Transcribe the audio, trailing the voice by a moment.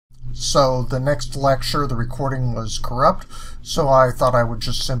So the next lecture, the recording was corrupt, so I thought I would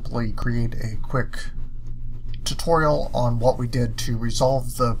just simply create a quick tutorial on what we did to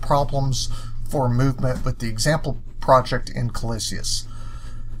resolve the problems for movement with the example project in Colyseus.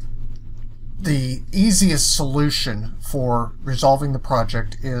 The easiest solution for resolving the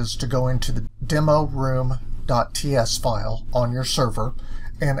project is to go into the demo.room.ts file on your server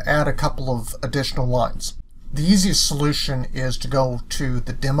and add a couple of additional lines. The easiest solution is to go to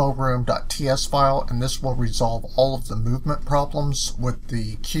the demo.room.ts file, and this will resolve all of the movement problems with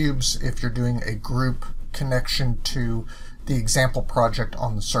the cubes if you're doing a group connection to the example project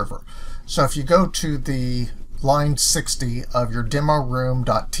on the server. So if you go to the line 60 of your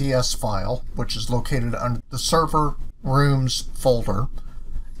demo.room.ts file, which is located under the server rooms folder,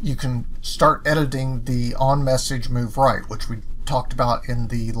 you can start editing the onMessage move right, which we talked about in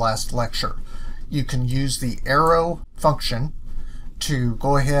the last lecture. You can use the arrow function to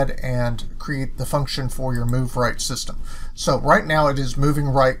go ahead and create the function for your move right system. So right now it is moving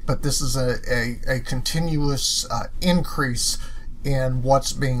right, but this is a continuous increase in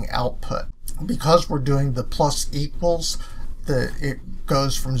what's being output. Because we're doing the plus equals, it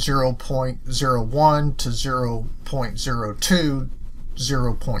goes from 0.01 to 0.02,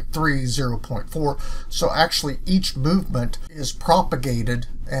 0.3, 0.4. So actually each movement is propagated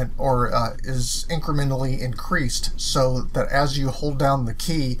or is incrementally increased, so that as you hold down the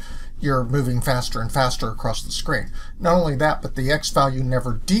key, you're moving faster and faster across the screen. Not only that, but the X value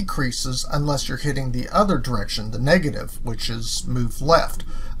never decreases unless you're hitting the other direction, the negative, which is move left.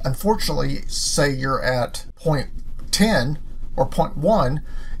 Unfortunately, say you're at 0.10 or 0.1,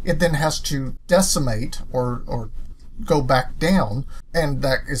 it then has to decimate or go back down, and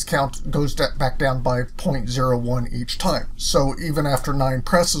that goes back down by 0.01 each time. So even after 9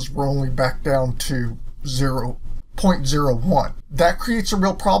 presses, we're only back down to 0.01. That creates a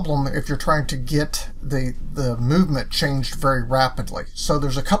real problem if you're trying to get the movement changed very rapidly. So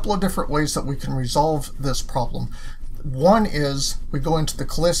there's a couple of different ways that we can resolve this problem. One is we go into the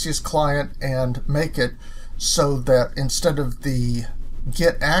Colyseus client and make it so that instead of the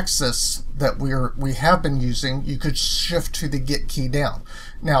get access that we have been using, you could shift to the get key down.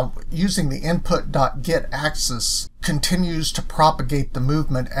 Now, using the input.getAccess continues to propagate the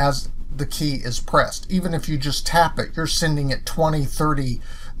movement as the key is pressed. Even if you just tap it, you're sending it 20, 30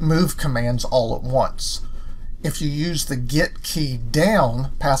 move commands all at once. If you use the get key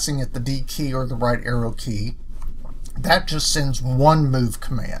down, passing it the D key or the right arrow key, that just sends one move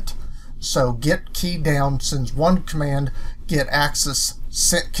command. So get key down sends one command, get access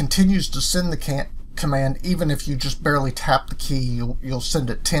continues to send the command. Even if you just barely tap the key, you'll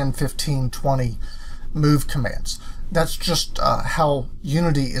send it 10, 15, 20 move commands. That's just how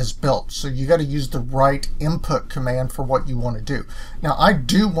Unity is built. So you got to use the right input command for what you want to do. Now I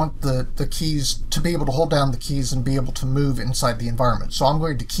do want the keys to be able to hold down the keys and be able to move inside the environment. So I'm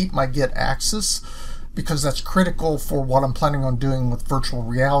going to keep my get access, because that's critical for what I'm planning on doing with virtual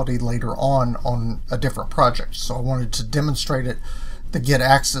reality later on a different project. So I wanted to demonstrate it, the get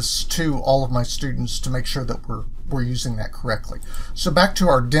access to all of my students to make sure that we're using that correctly. So back to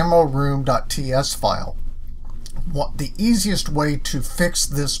our demo.room.ts file. The easiest way to fix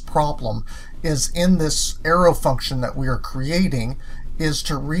this problem is in this arrow function that we are creating is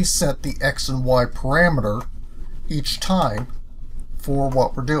to reset the X and Y parameter each time for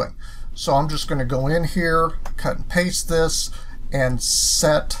what we're doing. So I'm just going to go in here, cut and paste this, and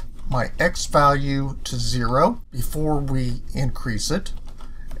set my X value to 0 before we increase it,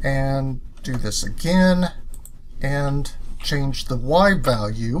 and do this again, and change the Y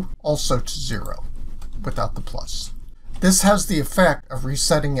value also to 0 without the plus. This has the effect of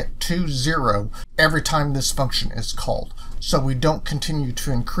resetting it to 0 every time this function is called, so we don't continue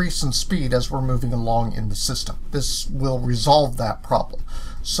to increase in speed as we're moving along in the system. This will resolve that problem.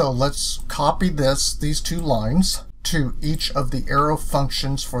 So let's copy these two lines to each of the arrow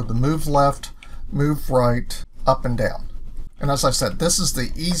functions for the move left, move right, up and down. And as I said, this is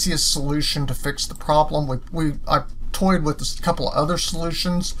the easiest solution to fix the problem. I toyed with a couple of other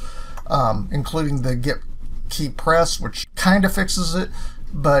solutions, including the get key press, which kind of fixes it,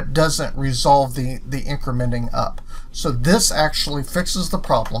 but doesn't resolve the incrementing up. So this actually fixes the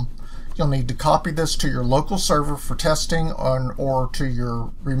problem. You'll need to copy this to your local server for testing or to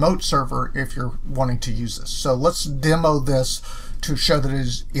your remote server if you're wanting to use this. So let's demo this to show that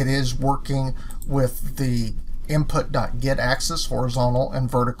it is working with the input.getAccess, horizontal and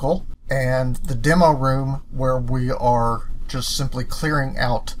vertical, and the demo room where we are just simply clearing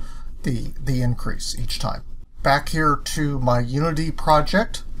out the increase each time. Back here to my Unity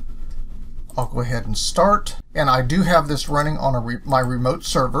project, I'll go ahead and start. And I do have this running on my remote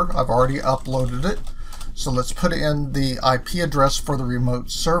server. I've already uploaded it. So let's put in the IP address for the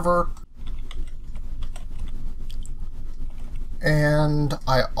remote server. And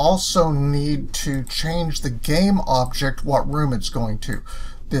I also need to change the game object, what room it's going to.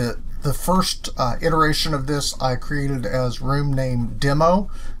 The first iteration of this I created as room name demo.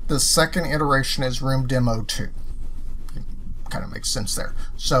 The second iteration is room demo 2. Kind of makes sense there.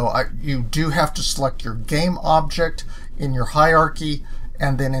 So you do have to select your game object in your hierarchy,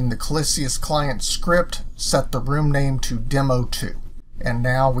 and then in the Colyseus client script, set the room name to demo 2. And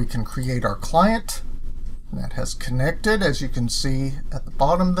now we can create our client. That has connected, as you can see at the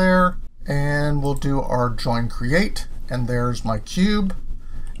bottom there. And we'll do our join create, and there's my cube.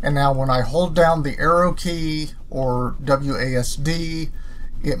 And now when I hold down the arrow key or WASD,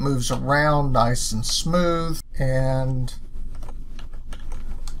 it moves around nice and smooth, and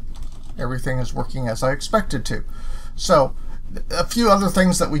everything is working as I expected to. So a few other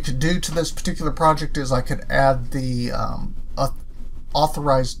things that we could do to this particular project is I could add the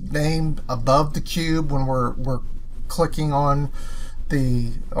authorized name above the cube when we're clicking on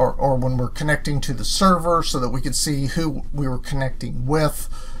the or when we're connecting to the server, so that we could see who we were connecting with.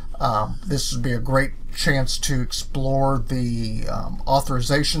 This would be a great chance to explore the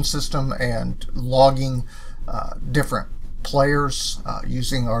authorization system and logging different players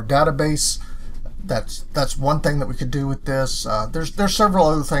using our database. That's one thing that we could do with this. There's several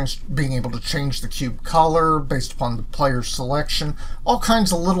other things, being able to change the cube color based upon the player's selection, all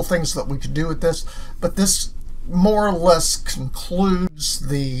kinds of little things that we could do with this. But this more or less concludes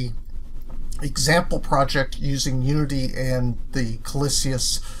the example project using Unity and the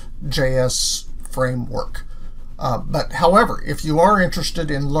Colyseus.js framework. But however, if you are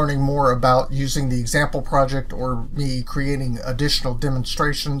interested in learning more about using the example project or me creating additional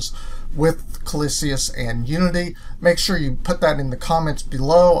demonstrations with Colyseus and Unity, make sure you put that in the comments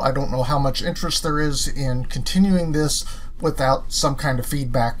below. I don't know how much interest there is in continuing this without some kind of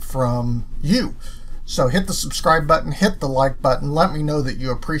feedback from you. So hit the subscribe button, hit the like button, let me know that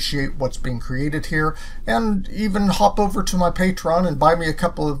you appreciate what's being created here, and even hop over to my Patreon and buy me a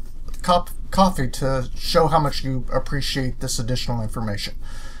couple of coffee to show how much you appreciate this additional information.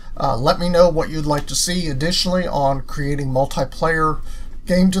 Let me know what you'd like to see additionally on creating multiplayer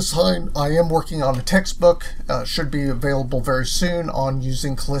game design. I am working on a textbook, should be available very soon, on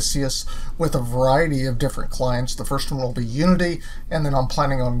using Colyseus with a variety of different clients. The first one will be Unity, and then I'm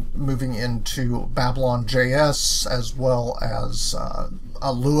planning on moving into Babylon.js, as well as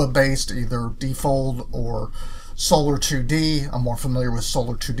a Lua-based, either Defold or Solar 2D. I'm more familiar with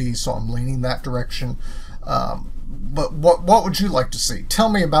Solar 2D, so I'm leaning that direction. But what would you like to see? Tell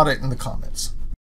me about it in the comments.